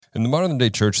In the modern day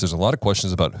church, there's a lot of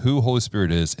questions about who Holy Spirit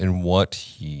is and what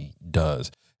he does.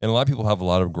 And a lot of people have a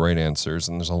lot of great answers,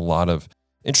 and there's a lot of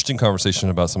interesting conversation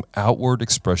about some outward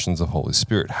expressions of Holy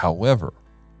Spirit. However,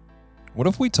 what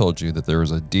if we told you that there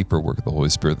is a deeper work of the Holy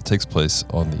Spirit that takes place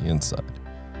on the inside?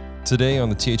 Today on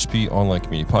the THP Online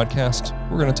Community Podcast,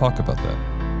 we're going to talk about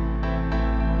that.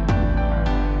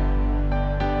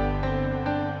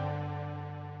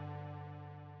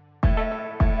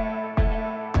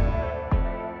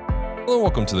 Hello,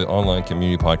 welcome to the Online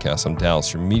Community Podcast. I'm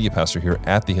Dallas, your media pastor here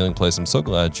at The Healing Place. I'm so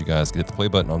glad you guys hit the play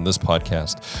button on this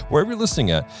podcast, wherever you're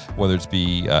listening at, whether it's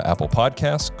be Apple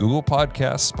Podcasts, Google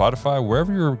Podcasts, Spotify,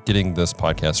 wherever you're getting this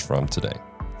podcast from today.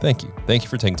 Thank you. Thank you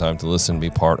for taking time to listen and be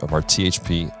part of our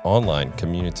THP Online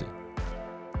community.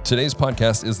 Today's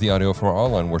podcast is the audio from our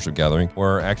online worship gathering,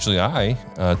 where actually I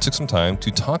took some time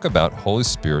to talk about Holy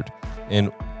Spirit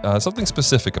and something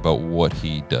specific about what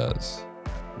he does.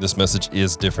 This message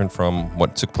is different from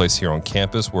what took place here on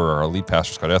campus, where our lead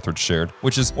pastor, Scott Etheridge, shared,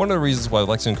 which is one of the reasons why I'd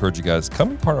like to encourage you guys, come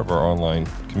be part of our online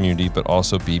community, but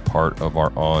also be part of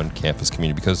our on-campus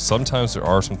community, because sometimes there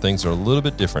are some things that are a little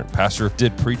bit different. Pastor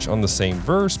did preach on the same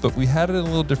verse, but we had it a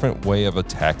little different way of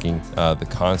attacking the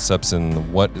concepts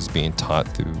and what is being taught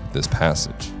through this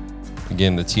passage.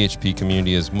 Again, the THP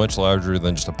community is much larger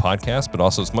than just a podcast, but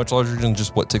also it's much larger than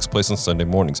just what takes place on Sunday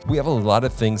mornings. We have a lot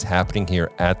of things happening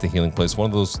here at The Healing Place. One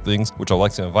of those things, which I'd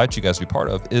like to invite you guys to be part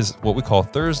of, is what we call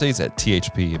Thursdays at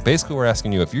THP. And basically, we're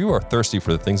asking you, if you are thirsty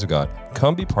for the things of God,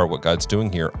 come be part of what God's doing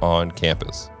here on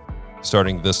campus.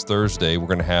 Starting this Thursday, we're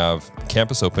going to have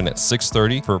campus open at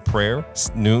 6:30 for prayer,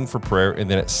 noon for prayer, and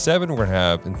then at 7, we're going to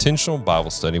have intentional Bible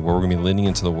study where we're going to be leaning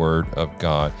into the Word of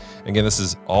God. Again, this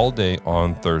is all day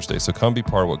on Thursday, so come be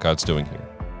part of what God's doing here.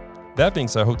 That being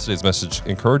said, I hope today's message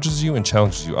encourages you and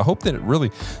challenges you. I hope that it really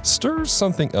stirs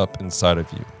something up inside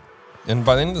of you. And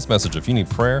by the end of this message, if you need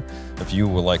prayer, if you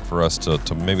would like for us to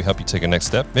maybe help you take a next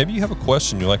step, maybe you have a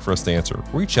question you'd like for us to answer,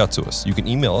 reach out to us. You can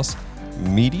email us,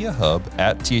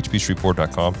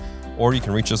 mediahub@thpshreveport.com, or you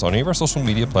can reach us on any of our social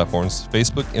media platforms,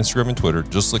 Facebook, Instagram, and Twitter.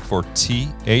 Just look for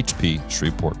THP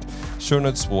Shreveport. Show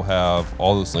notes will have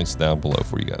all those links down below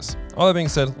for you guys. All that being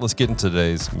said, let's get into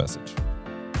today's message.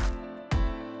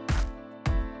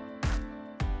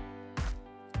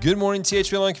 Good morning,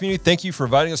 THP Online community. Thank you for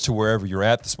inviting us to wherever you're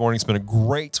at this morning. It's been a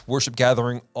great worship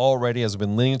gathering already as we've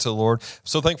been leaning to the Lord. I'm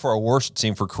so thankful for our worship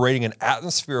team for creating an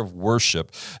atmosphere of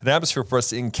worship, an atmosphere for us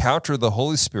to encounter the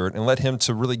Holy Spirit and let him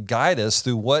to really guide us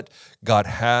through what God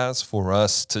has for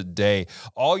us today.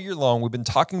 All year long, we've been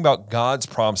talking about God's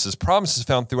promises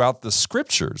found throughout the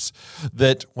scriptures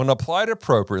that when applied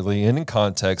appropriately and in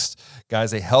context,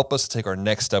 guys, they help us to take our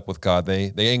next step with God.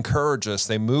 They encourage us.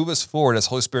 They move us forward as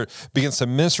Holy Spirit begins to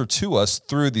minister to us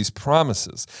through these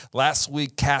promises. Last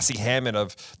week, Cassie Hammond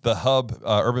of the Hub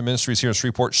Urban Ministries here in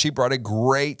Shreveport, she brought a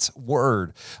great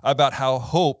word about how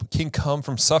hope can come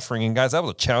from suffering. And guys, that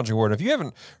was a challenging word. If you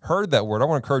haven't heard that word, I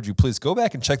want to encourage you, please go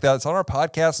back and check that out. It's on our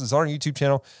podcast. It's on our YouTube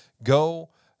channel. Go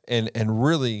and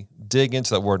really dig into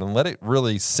that word and let it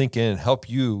really sink in and help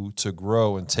you to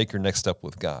grow and take your next step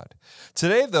with God.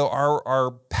 Today, though,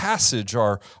 our passage,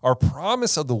 our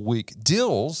promise of the week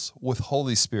deals with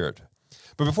Holy Spirit.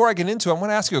 But before I get into it, I want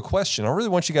to ask you a question. I really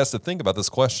want you guys to think about this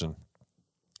question.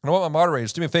 And I want my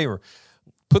moderators, do me a favor,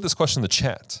 put this question in the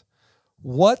chat.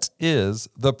 What is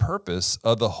the purpose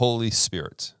of the Holy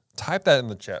Spirit? Type that in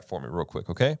the chat for me real quick,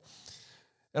 okay?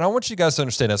 And I want you guys to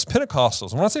understand, as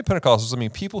Pentecostals, and when I say Pentecostals, I mean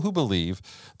people who believe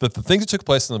that the things that took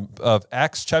place of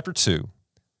Acts chapter 2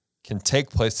 can take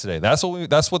place today. That's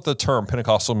what the term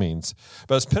Pentecostal means.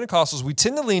 But as Pentecostals, we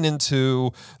tend to lean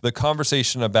into the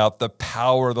conversation about the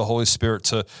power of the Holy Spirit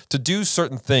to do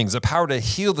certain things, the power to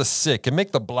heal the sick and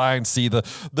make the blind see, the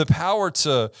power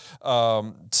to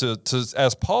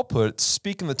as Paul put it,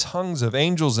 speak in the tongues of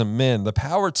angels and men, the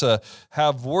power to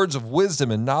have words of wisdom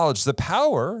and knowledge, the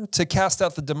power to cast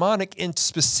out the demonic, and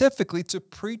specifically to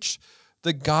preach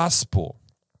the gospel.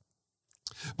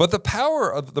 But the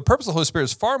purpose of the Holy Spirit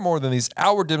is far more than these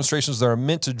outward demonstrations that are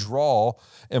meant to draw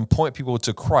and point people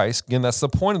to Christ. Again, that's the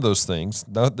point of those things.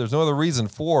 There's no other reason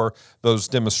for those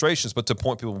demonstrations but to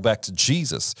point people back to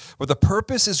Jesus. But the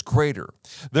purpose is greater.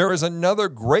 There is another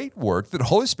great work that the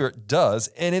Holy Spirit does,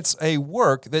 and it's a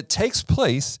work that takes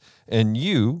place in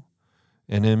you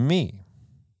and in me.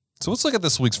 So let's look at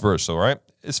this week's verse, all right?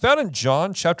 It's found in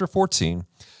John chapter 14,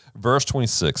 verse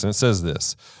 26, and it says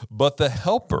this: "But the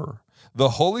Helper,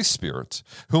 the Holy Spirit,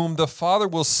 whom the Father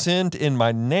will send in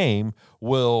my name,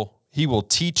 he will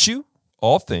teach you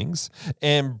all things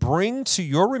and bring to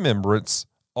your remembrance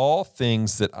all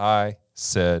things that I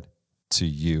said to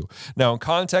you. Now, in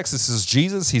context, this is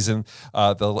Jesus. He's in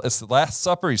it's the Last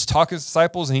Supper. He's talking to his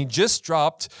disciples, and he just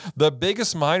dropped the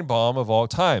biggest mind bomb of all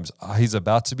times. He's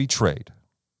about to be betrayed.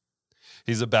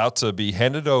 He's about to be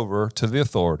handed over to the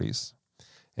authorities,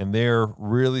 and they're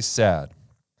really sad.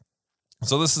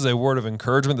 So this is a word of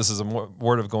encouragement. This is a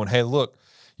word of going, hey, look,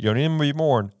 you don't need to be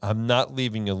mourned. I'm not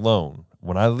leaving you alone.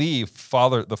 When I leave,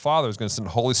 the Father is going to send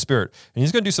the Holy Spirit, and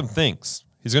he's going to do some things.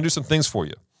 He's going to do some things for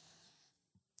you.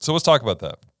 So let's talk about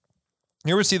that.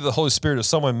 Here we see the Holy Spirit as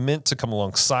someone meant to come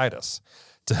alongside us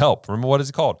to help. Remember, what is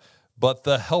he called? But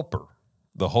the helper,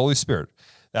 the Holy Spirit.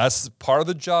 That's part of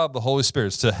the job of the Holy Spirit,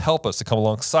 is to help us, to come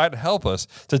alongside, to help us,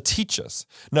 to teach us.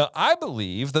 Now, I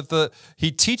believe that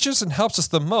he teaches and helps us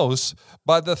the most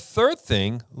by the third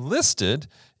thing listed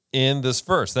in this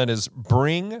verse. That is,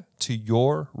 bring to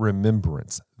your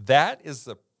remembrance. That is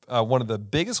one of the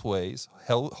biggest ways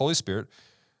Holy Spirit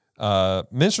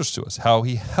ministers to us, how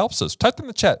he helps us. Type in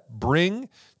the chat, bring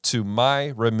to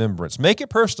my remembrance. Make it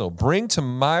personal. Bring to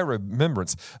my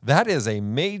remembrance. That is a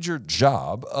major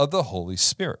job of the Holy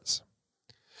Spirit.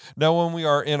 Now, when we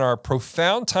are in our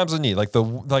profound times of need, like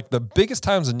the biggest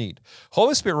times of need,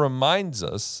 Holy Spirit reminds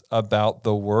us about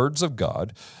the words of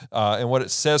God and what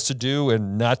it says to do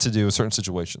and not to do in certain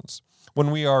situations. When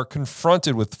we are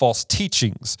confronted with false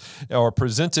teachings or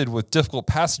presented with difficult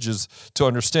passages to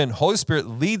understand, Holy Spirit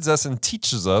leads us and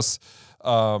teaches us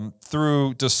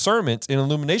through discernment and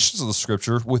illuminations of the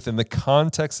Scripture within the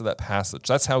context of that passage.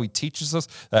 That's how he teaches us.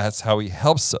 That's how he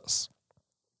helps us.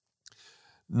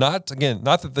 Not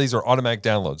that these are automatic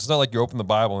downloads. It's not like you open the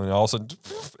Bible and all of a sudden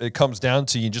it comes down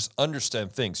to you and just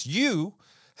understand things. You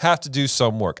have to do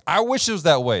some work. I wish it was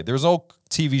that way. There was an old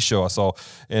TV show I saw,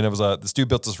 and it was this dude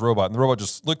built this robot, and the robot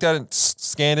just looked at it, and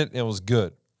scanned it, and it was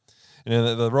good. And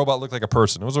then the robot looked like a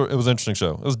person. It was an interesting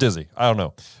show. It was dizzy. I don't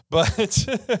know. But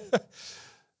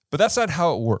but that's not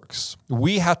how it works.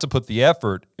 We have to put the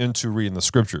effort into reading the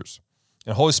Scriptures.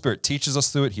 And Holy Spirit teaches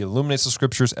us through it. He illuminates the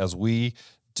Scriptures as we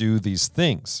do these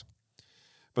things.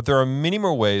 But there are many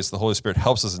more ways the Holy Spirit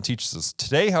helps us and teaches us.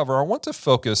 Today, however, I want to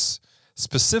focus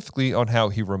specifically on how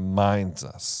he reminds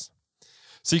us.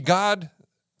 See, God's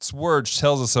word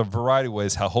tells us a variety of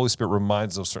ways how Holy Spirit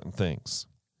reminds us of certain things.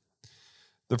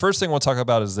 The first thing I want to talk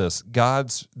about is this.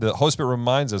 The Holy Spirit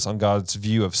reminds us on God's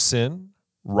view of sin,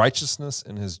 righteousness,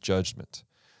 and his judgment.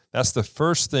 That's the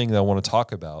first thing that I want to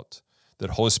talk about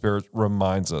that Holy Spirit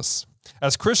reminds us.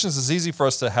 As Christians, it's easy for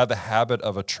us to have the habit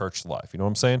of a church life. You know what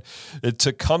I'm saying?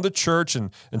 To come to church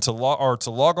and to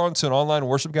log on to an online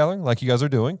worship gathering like you guys are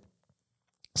doing,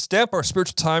 stamp our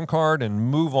spiritual time card and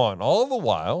move on, all the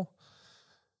while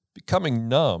becoming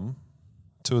numb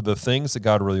to the things that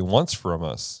God really wants from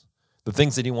us, the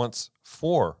things that he wants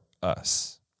for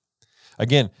us.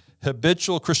 Again,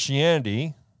 habitual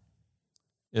Christianity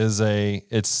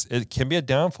it can be a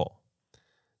downfall,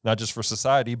 not just for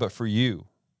society, but for you,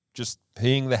 just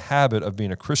being the habit of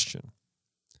being a Christian.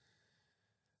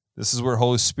 This is where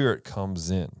Holy Spirit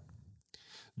comes in.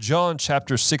 John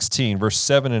chapter 16, verse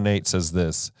 7 and 8 says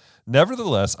this,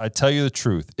 "Nevertheless, I tell you the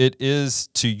truth. It is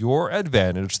to your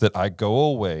advantage that I go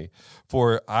away.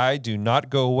 For if I do not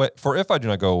go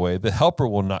away, the Helper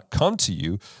will not come to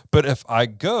you. But if I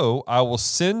go, I will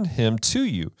send him to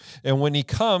you. And when he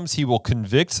comes, he will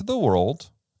convict the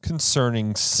world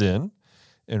concerning sin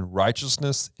and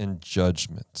righteousness and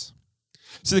judgment."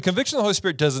 See, the conviction of the Holy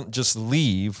Spirit doesn't just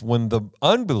leave when the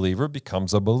unbeliever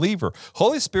becomes a believer.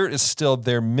 Holy Spirit is still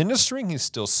there ministering. He's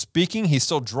still speaking. He's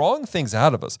still drawing things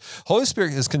out of us. Holy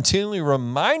Spirit is continually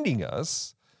reminding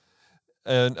us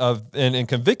and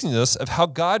convicting us of how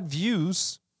God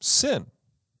views sin,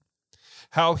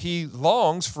 how he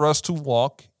longs for us to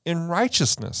walk in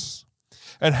righteousness,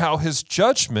 and how his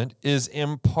judgment is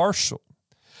impartial,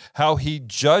 how he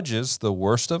judges the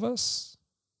worst of us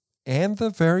and the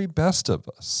very best of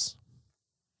us.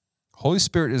 Holy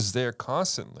Spirit is there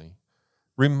constantly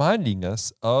reminding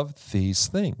us of these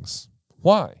things.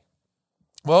 Why?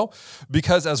 Well,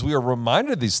 because as we are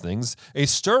reminded of these things, a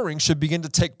stirring should begin to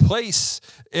take place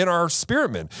in our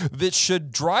spirit man. That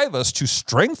should drive us to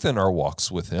strengthen our walks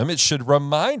with him. It should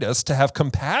remind us to have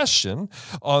compassion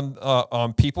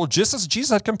on people, just as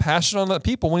Jesus had compassion on the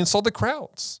people when he saw the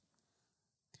crowds.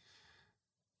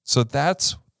 So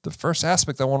that's the first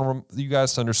aspect I want you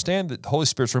guys to understand, that the Holy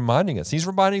Spirit's reminding us. He's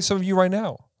reminding some of you right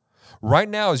now. Right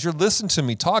now, as you're listening to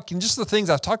me talking, just the things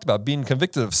I've talked about, being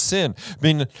convicted of sin,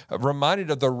 being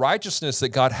reminded of the righteousness that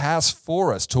God has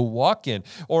for us to walk in,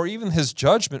 or even his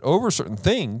judgment over certain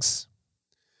things,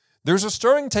 there's a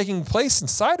stirring taking place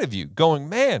inside of you going,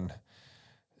 man,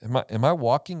 am I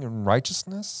walking in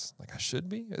righteousness like I should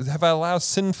be? Have I allowed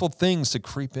sinful things to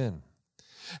creep in?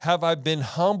 Have I been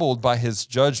humbled by his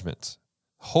judgment,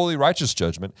 holy, righteous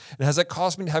judgment? And has that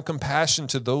caused me to have compassion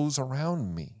to those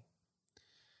around me?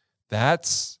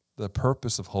 That's the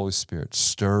purpose of Holy Spirit,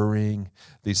 stirring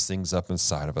these things up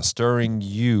inside of us, stirring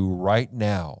you right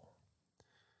now.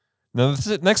 Now,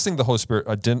 the next thing the Holy Spirit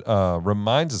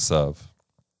reminds us of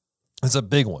is a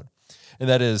big one, and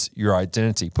that is your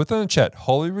identity. Put that in the chat.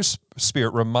 Holy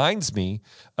Spirit reminds me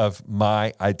of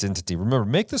my identity. Remember,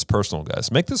 make this personal,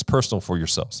 guys. Make this personal for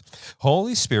yourselves.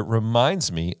 Holy Spirit reminds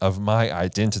me of my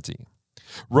identity.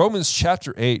 Romans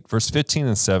chapter 8, verse 15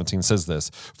 and 17 says this,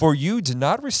 "For you did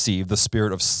not receive the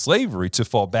spirit of slavery to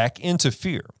fall back into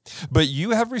fear, but you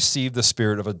have received the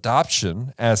spirit of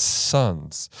adoption as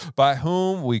sons, by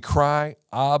whom we cry,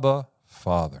 Abba,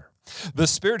 Father." The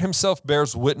Spirit himself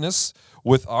bears witness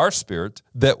with our spirit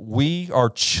that we are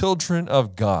children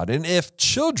of God. And if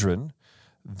children,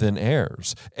 then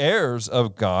heirs, heirs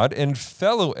of God and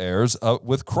fellow heirs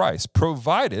with Christ,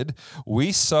 provided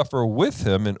we suffer with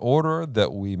him in order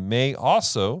that we may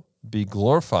also be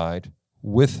glorified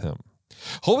with him.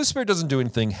 Holy Spirit doesn't do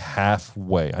anything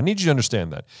halfway. I need you to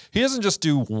understand that. He doesn't just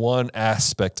do one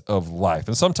aspect of life.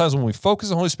 And sometimes when we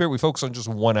focus on Holy Spirit, we focus on just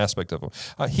one aspect of him.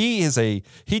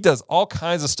 He does all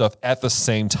kinds of stuff at the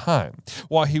same time.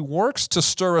 While he works to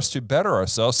stir us to better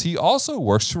ourselves, he also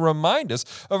works to remind us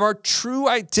of our true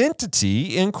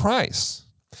identity in Christ.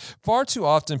 Far too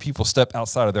often people step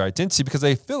outside of their identity because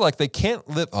they feel like they can't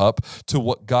live up to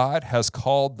what God has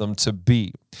called them to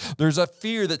be. There's a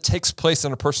fear that takes place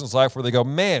in a person's life where they go,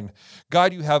 man,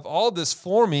 God, you have all this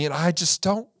for me, and I just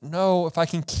don't know if I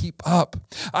can keep up.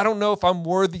 I don't know if I'm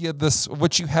worthy of this,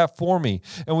 what you have for me.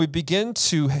 And we begin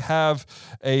to have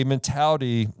a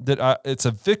mentality that it's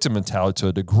a victim mentality to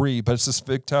a degree, but it's this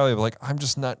mentality of like, I'm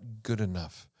just not good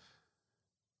enough.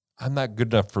 I'm not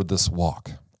good enough for this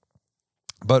walk.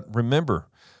 But remember,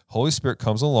 Holy Spirit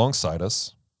comes alongside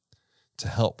us to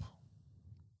help.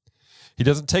 He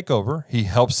doesn't take over. He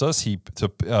helps us. But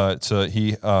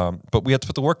we have to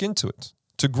put the work into it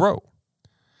to grow.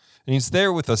 And he's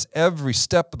there with us every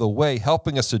step of the way,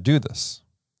 helping us to do this.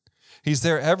 He's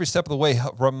there every step of the way,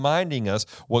 reminding us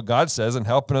what God says and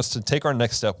helping us to take our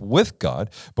next step with God.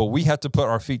 But we have to put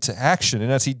our feet to action.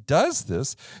 And as he does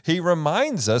this, he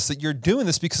reminds us that you're doing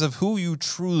this because of who you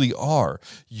truly are.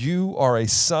 You are a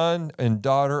son and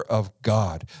daughter of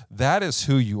God. That is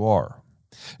who you are.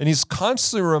 And he's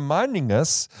constantly reminding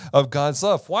us of God's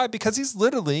love. Why? Because he's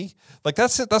literally,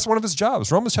 that's it. That's one of his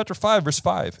jobs. Romans chapter 5, verse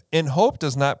 5. "And hope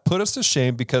does not put us to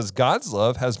shame because God's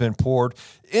love has been poured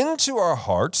into our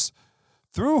hearts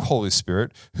through Holy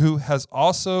Spirit, who has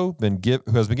been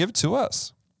given to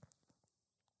us."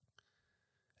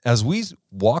 As we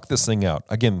walk this thing out,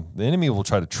 again, the enemy will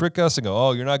try to trick us and go,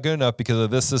 oh, you're not good enough because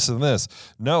of this, this, and this.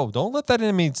 No, don't let that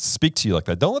enemy speak to you like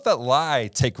that. Don't let that lie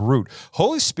take root.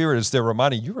 Holy Spirit is there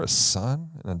reminding you, you're a son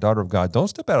and a daughter of God. Don't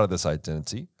step out of this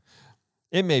identity.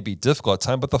 It may be difficult at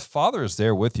times, but the Father is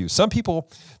there with you. Some people,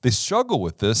 they struggle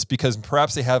with this because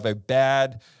perhaps they have a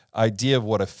bad idea of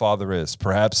what a father is.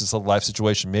 Perhaps it's a life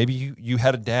situation. Maybe you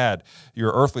had a dad,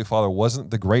 your earthly father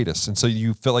wasn't the greatest, and so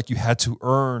you felt like you had to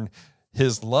earn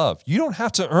his love. You don't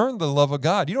have to earn the love of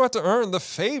God. You don't have to earn the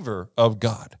favor of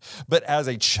God. But as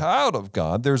a child of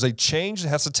God, there's a change that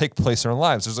has to take place in our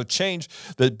lives. There's a change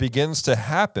that begins to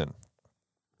happen.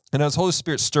 And as Holy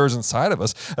Spirit stirs inside of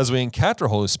us, as we encounter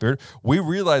Holy Spirit, we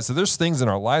realize that there's things in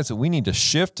our lives that we need to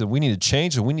shift and we need to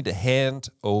change and we need to hand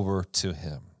over to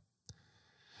him.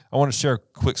 I want to share a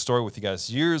quick story with you guys.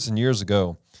 Years and years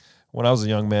ago, when I was a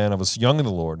young man, I was young in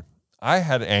the Lord, I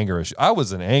had an anger issue. I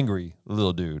was an angry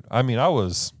little dude. I mean, I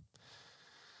was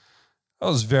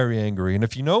very angry. And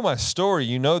if you know my story,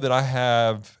 you know that I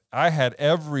had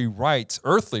every right,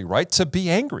 earthly right, to be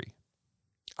angry.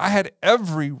 I had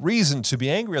every reason to be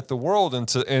angry at the world and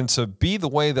to be the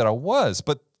way that I was.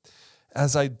 But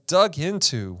as I dug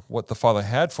into what the Father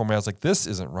had for me, I was like, this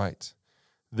isn't right.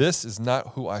 This is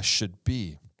not who I should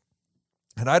be.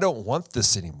 And I don't want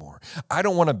this anymore. I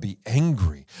don't want to be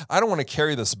angry. I don't want to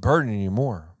carry this burden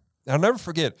anymore. And I'll never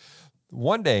forget,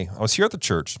 one day I was here at the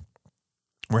church.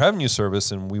 We're having youth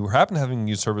service, and we happened to having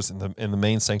youth service in the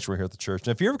main sanctuary here at the church.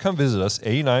 And if you ever come visit us,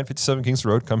 8957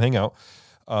 Kingston Road, come hang out.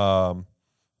 I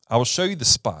will show you the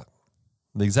spot,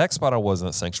 the exact spot I was in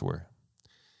that sanctuary,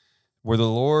 where the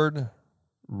Lord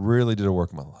really did a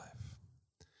work in my life.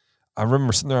 I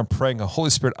remember sitting there and praying, Holy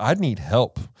Spirit, I need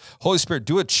help. Holy Spirit,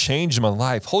 do a change in my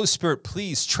life. Holy Spirit,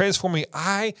 please transform me.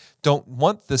 I don't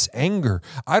want this anger.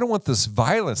 I don't want this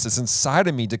violence that's inside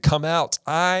of me to come out.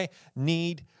 I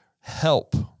need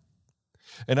help.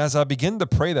 And as I began to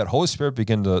pray that, Holy Spirit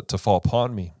began to fall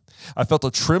upon me. I felt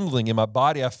a trembling in my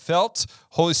body. I felt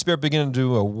Holy Spirit beginning to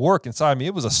do a work inside me.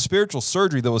 It was a spiritual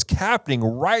surgery that was happening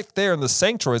right there in the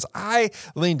sanctuary as I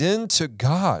leaned into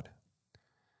God.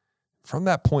 From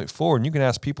that point forward, and you can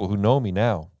ask people who know me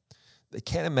now, they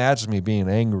can't imagine me being an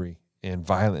angry and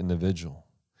violent individual.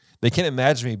 They can't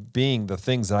imagine me being the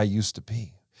things that I used to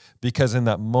be, because in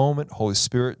that moment, Holy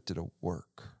Spirit did a work.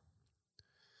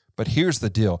 But here's the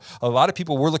deal. A lot of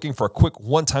people were looking for a quick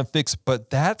one-time fix, but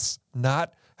that's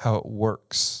not how it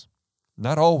works.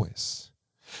 Not always.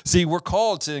 See, we're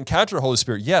called to encounter the Holy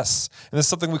Spirit, yes, and this is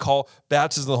something we call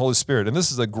baptism of the Holy Spirit, and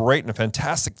this is a great and a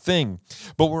fantastic thing,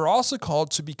 but we're also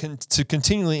called to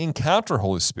continually encounter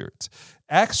Holy Spirit.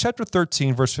 Acts chapter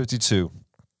 13, verse 52.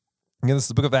 Again, this is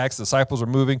the book of Acts. The disciples are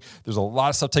moving. There's a lot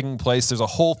of stuff taking place. There's a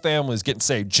whole family is getting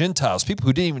saved. Gentiles, people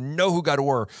who didn't even know who God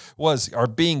was, are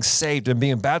being saved and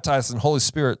being baptized in the Holy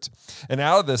Spirit. And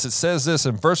out of this, it says this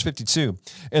in verse 52,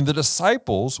 and the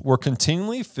disciples were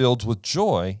continually filled with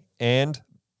joy and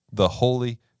the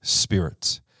Holy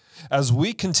Spirit. As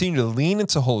we continue to lean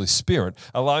into Holy Spirit,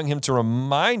 allowing him to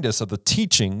remind us of the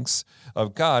teachings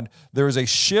of God, there is a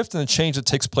shift and a change that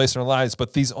takes place in our lives,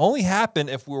 but these only happen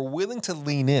if we're willing to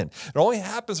lean in. It only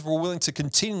happens if we're willing to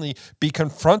continually be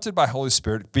confronted by Holy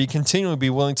Spirit, continually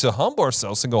be willing to humble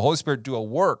ourselves and go, Holy Spirit, do a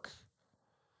work.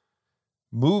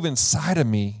 Move inside of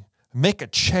me, make a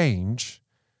change.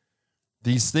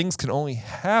 These things can only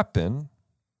happen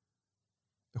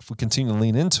if we continue to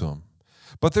lean into them.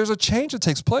 But there's a change that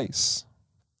takes place.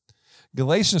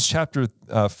 Galatians chapter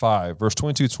 5, verse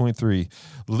 22-23,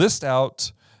 list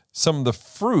out some of the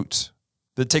fruit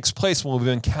that takes place when we've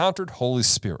encountered Holy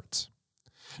Spirit.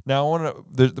 Now,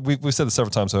 we've said this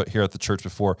several times here at the church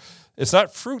before. It's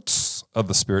not fruits of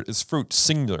the Spirit, it's fruit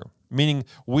singular, meaning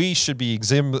we should be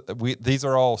these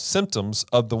are all symptoms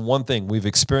of the one thing. We've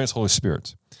experienced Holy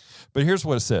Spirit. But here's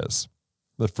what it says.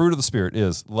 The fruit of the Spirit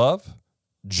is love,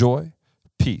 joy,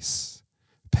 peace,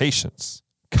 patience,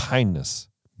 kindness,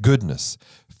 goodness,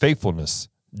 faithfulness,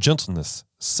 gentleness,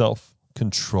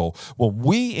 self-control. When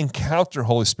we encounter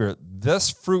Holy Spirit, this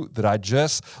fruit that I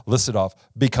just listed off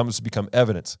become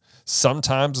evidence.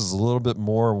 Sometimes it's a little bit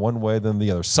more one way than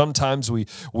the other. Sometimes we're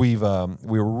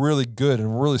really good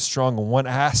and really strong in one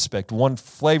aspect, one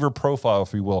flavor profile,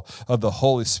 if you will, of the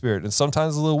Holy Spirit. And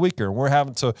sometimes a little weaker. And we're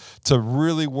having to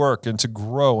really work and to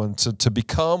grow and to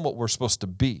become what we're supposed to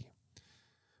be.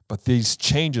 But these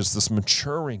changes, this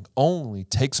maturing only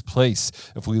takes place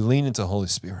if we lean into Holy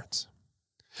Spirit.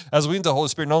 As we lean into the Holy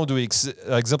Spirit, not only do we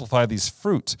exemplify these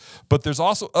fruit, but there's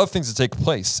also other things that take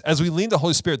place. As we lean to the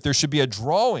Holy Spirit, there should be a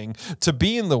drawing to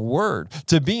be in the Word,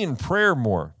 to be in prayer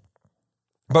more.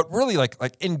 But really, like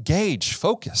engage,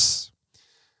 focus.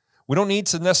 We don't need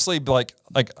to necessarily be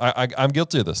I'm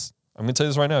guilty of this. I'm going to tell you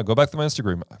this right now. Go back to my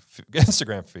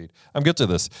Instagram feed. I'm guilty of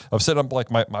this. I've set up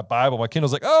like my Bible, my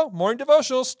Kindle's like, oh, morning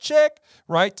devotionals, check,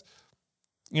 right?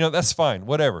 You know, that's fine.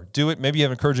 Whatever. Do it. Maybe you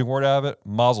have an encouraging word out of it.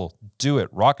 Mazel. Do it.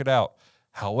 Rock it out.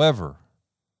 However,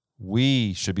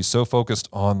 we should be so focused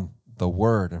on the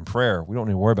word and prayer. We don't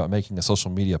need to worry about making a social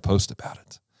media post about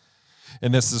it.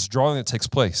 And there's this drawing that takes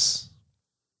place.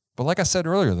 But like I said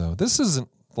earlier, though, this isn't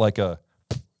like a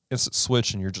instant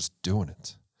switch and you're just doing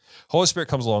it. Holy Spirit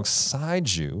comes alongside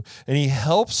you and he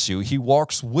helps you. He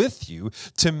walks with you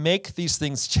to make these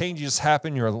changes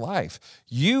happen in your life.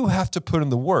 You have to put in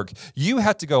the work. You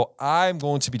have to go, I'm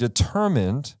going to be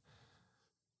determined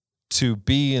to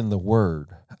be in the Word.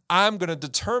 I'm going to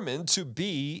determine to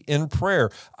be in prayer.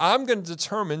 I'm going to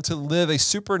determine to live a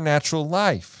supernatural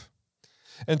life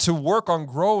and to work on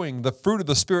growing the fruit of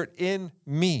the Spirit in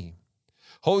me.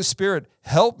 Holy Spirit,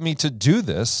 help me to do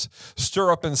this.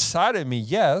 Stir up inside of me,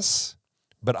 yes,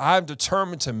 but I'm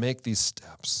determined to make these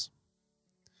steps.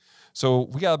 So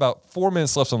we got about 4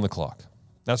 minutes left on the clock.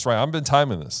 That's right. I've been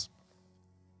timing this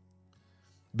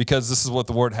because this is what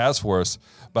the Word has for us,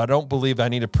 but I don't believe I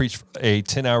need to preach a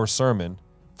 10-hour sermon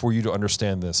for you to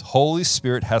understand this. Holy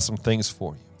Spirit has some things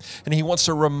for you. And he wants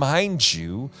to remind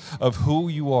you of who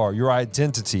you are, your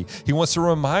identity. He wants to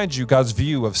remind you God's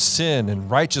view of sin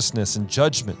and righteousness and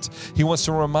judgment. He wants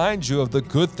to remind you of the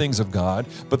good things of God,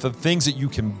 but the things that you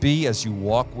can be as you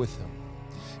walk with him.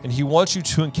 And he wants you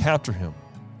to encounter him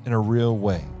in a real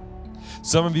way.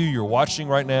 Some of you, you're watching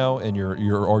right now and you're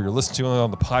listening to it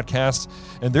on the podcast,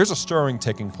 and there's a stirring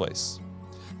taking place.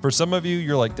 For some of you,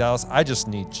 you're like, Dallas, I just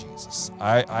need Jesus.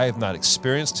 I have not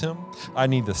experienced him. I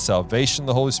need the salvation of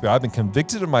the Holy Spirit. I've been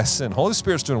convicted of my sin. Holy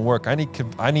Spirit's doing work. I've been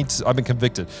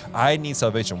convicted. I need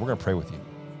salvation. We're going to pray with you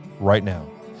right now.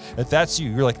 If that's you,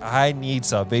 you're like, I need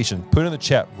salvation. Put it in the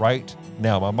chat right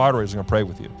now. My moderator is going to pray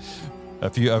with you.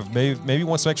 If you have maybe you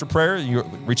want some extra prayer, you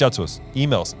reach out to us.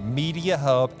 Emails,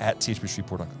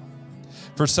 mediahub@thbshreveport.com.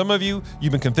 For some of you,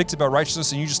 you've been convicted by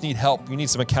righteousness and you just need help. You need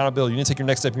some accountability. You need to take your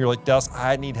next step and you're like, Dallas,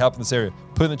 I need help in this area.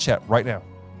 Put it in the chat right now.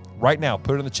 Right now,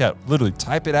 put it in the chat. Literally,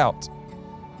 type it out.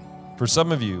 For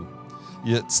some of you,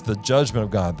 it's the judgment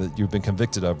of God that you've been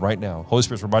convicted of right now. Holy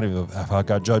Spirit's reminding you of how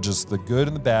God judges the good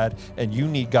and the bad, and you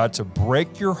need God to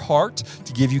break your heart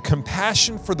to give you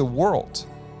compassion for the world.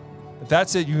 If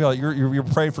that's it, you're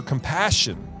praying for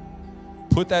compassion.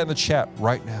 Put that in the chat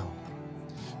right now.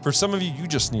 For some of you, you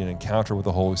just need an encounter with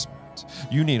the Holy Spirit.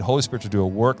 You need Holy Spirit to do a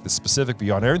work that's specific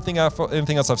beyond everything else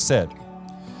I've said.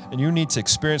 And you need to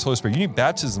experience Holy Spirit. You need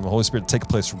baptism of the Holy Spirit to take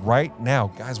place right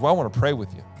now. Guys, I want to pray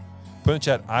with you. Put in the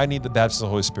chat, I need the baptism of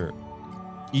the Holy Spirit.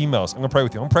 Emails, I'm going to pray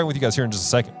with you. I'm going to pray with you guys here in just a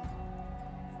second.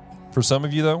 For some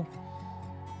of you, though,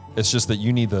 it's just that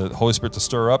you need the Holy Spirit to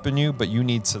stir up in you, but you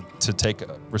need to take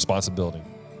responsibility.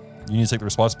 You need to take the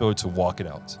responsibility to walk it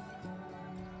out.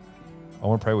 I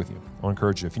want to pray with you. I want to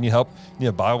encourage you. If you need help, you need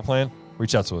a Bible plan,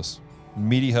 reach out to us.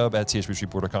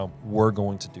 mediahub@thbshreveport.com. We're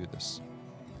going to do this.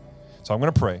 So I'm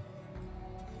going to pray.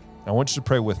 I want you to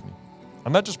pray with me.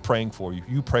 I'm not just praying for you.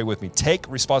 You pray with me. Take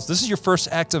responsibility. This is your first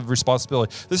act of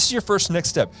responsibility. This is your first next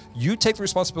step. You take the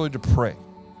responsibility to pray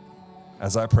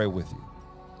as I pray with you.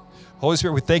 Holy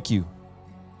Spirit, we thank you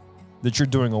that you're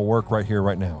doing a work right here,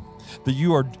 right now. That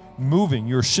you are moving,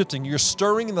 you're shifting, you're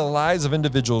stirring in the lives of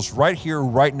individuals right here,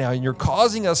 right now, and you're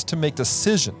causing us to make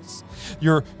decisions.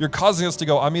 You're causing us to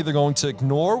go, I'm either going to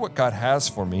ignore what God has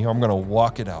for me, or I'm going to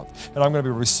walk it out, and I'm going to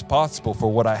be responsible for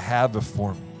what I have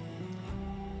before me.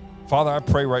 Father, I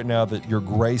pray right now that your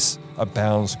grace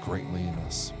abounds greatly in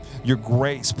us. Your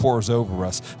grace pours over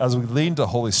us as we lean to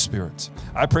Holy Spirit.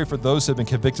 I pray for those who have been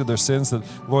convicted of their sins, that,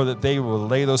 Lord, that they will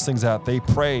lay those things out. They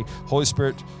pray, Holy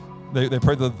Spirit, they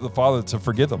pray to the Father to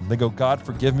forgive them. They go, God,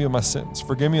 forgive me of my sins.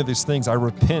 Forgive me of these things. I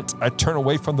repent. I turn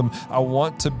away from them. I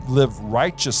want to live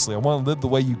righteously. I want to live the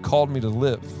way you called me to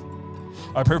live.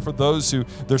 I pray for those who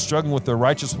they're struggling with their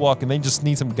righteous walk and they just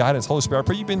need some guidance. Holy Spirit, I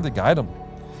pray you begin to guide them.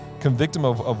 Convict them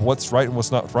of what's right and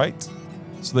what's not right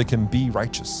so they can be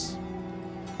righteous.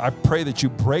 I pray that you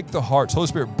break the hearts. Holy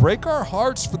Spirit, break our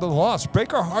hearts for the lost.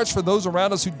 Break our hearts for those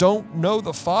around us who don't know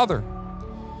the Father.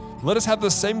 Let us have the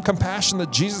same compassion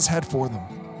that Jesus had for them.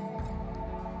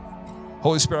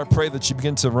 Holy Spirit, I pray that you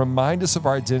begin to remind us of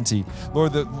our identity.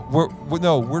 Lord, that we're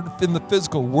in the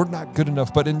physical, we're not good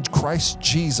enough, but in Christ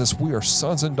Jesus, we are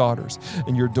sons and daughters,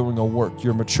 and you're doing a work.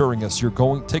 You're maturing us. You're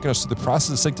taking us through the process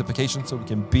of sanctification so we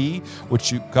can be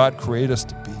what God created us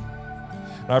to be.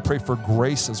 And I pray for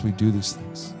grace as we do these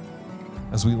things,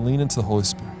 as we lean into the Holy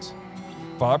Spirit.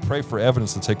 Father, I pray for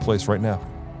evidence to take place right now.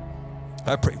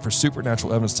 I pray for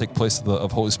supernatural evidence to take place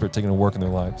of Holy Spirit taking a work in their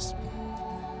lives.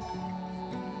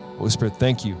 Holy Spirit,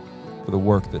 thank you for the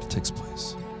work that takes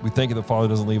place. We thank you that Father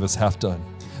doesn't leave us half done.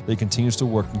 That he continues to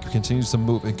work and continues to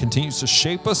move and continues to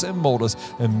shape us and mold us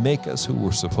and make us who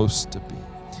we're supposed to be.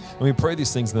 And we pray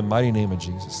these things in the mighty name of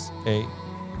Jesus.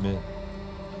 Amen.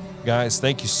 Guys,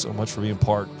 thank you so much for being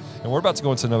part. And we're about to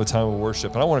go into another time of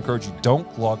worship. And I want to encourage you,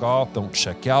 don't log off, don't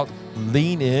check out,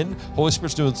 lean in. Holy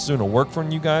Spirit's doing a work for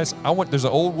you guys. There's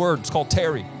an old word, it's called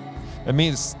tarry. It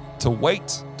means to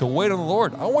wait on the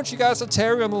Lord. I want you guys to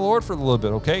tarry on the Lord for a little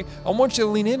bit, okay? I want you to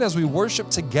lean in as we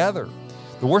worship together.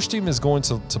 The worship team is going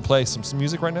to play some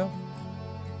music right now.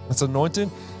 It's anointed,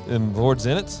 and the Lord's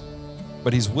in it,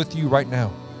 but he's with you right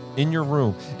now, in your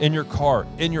room, in your car,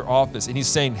 in your office, and he's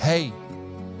saying, hey,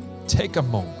 take a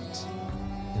moment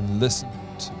and listen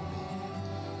to me.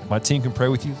 My team can pray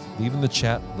with you. Leave in the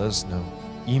chat. Let us know.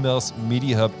 Email us,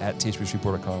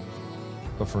 mediahub@thbshreveport.com.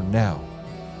 But for now,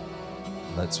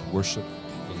 let's worship